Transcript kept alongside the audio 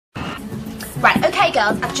Right, okay,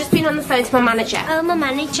 girls, I've just been on the phone to my manager. Oh, my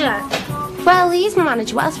manager. Well, he's my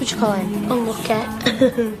manager. What else would you call him? Unlucky.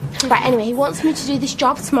 Right, anyway, he wants me to do this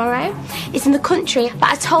job tomorrow. It's in the country, but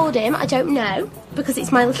I told him I don't know because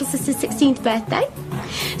it's my little sister's 16th birthday.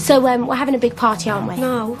 So we're having a big party, aren't we?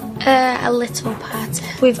 No, a little party.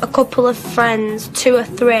 With a couple of friends, 2 or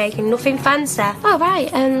 3, nothing fancy. Oh,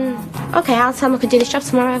 right. Okay, I'll tell him I could do this job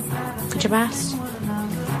tomorrow. Good job asked.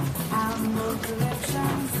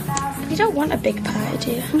 You don't want a big party,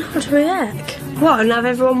 do you? No, do we heck? What, and have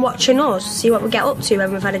everyone watching us, see what we get up to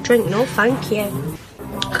when we've had a drink? No, thank you.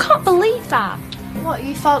 I can't believe that. What,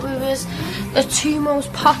 you thought we was the 2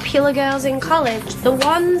 most popular girls in college? The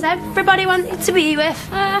ones everybody wanted to be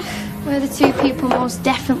with? We're the 2 people most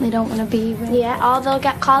definitely don't want to be with. Yeah, or they'll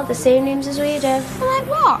get called the same names as we do. Like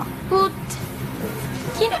what? Well,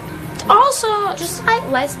 you know, also just like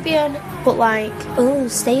lesbian, but like, oh,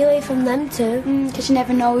 stay away from them too. Because you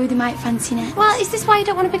never know who they might fancy next. Well, is this why you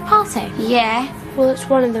don't want a big party? Yeah. Well, it's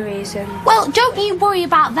one of the reasons. Well, don't you worry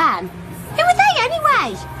about them. Who are they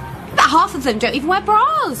anyway? About half of them don't even wear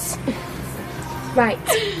bras. Right,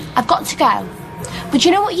 I've got to go. But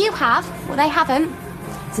you know what you have? What they haven't?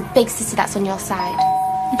 It's a big sister that's on your side.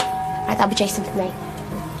 Right, that'll be Jason for me.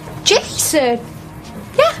 Jason?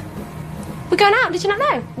 Yeah. We're going out, did you not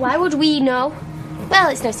know? Why would we know? Well,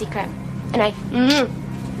 it's no secret. Anyway.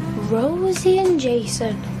 Rosie and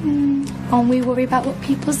Jason. And we worry about what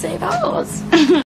people say about us.